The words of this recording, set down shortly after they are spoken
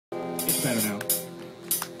better now.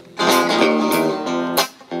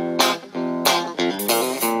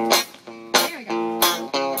 Here we go.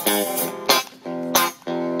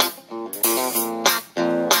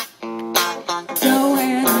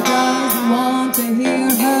 Joanna doesn't want to hear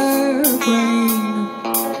her brain,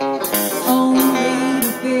 only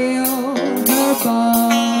to feel her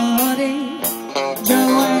body.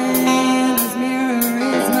 Joanna's mirror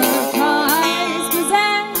is her prized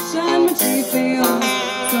possession, but she feels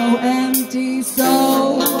so empty, so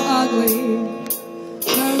ugly.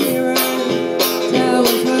 Her mirror tells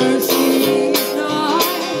her she's not,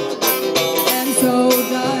 and so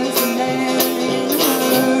does the man in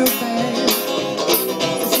her bed.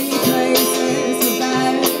 So she places her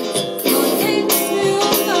bets on this new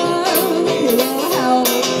love who will help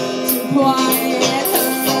to quiet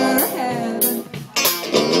her head.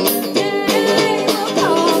 The day will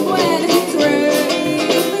come when he's ready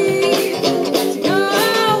to leave. She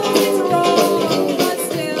knows it's wrong, but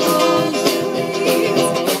still she leaves.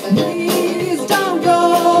 Please don't go,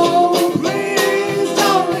 please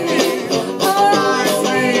don't leave. For I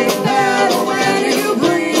sleep better when you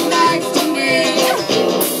breathe next to me.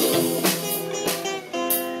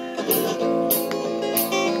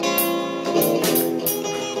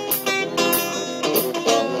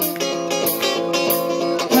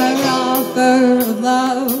 Her offer of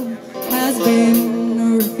love has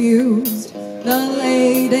been refused. The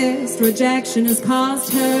latest rejection has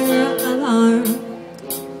caused her alarm.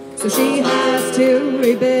 So she has to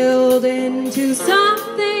rebuild into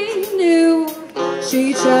something new.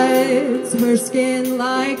 She sheds her skin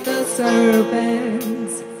like the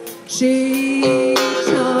serpents. She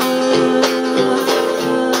charms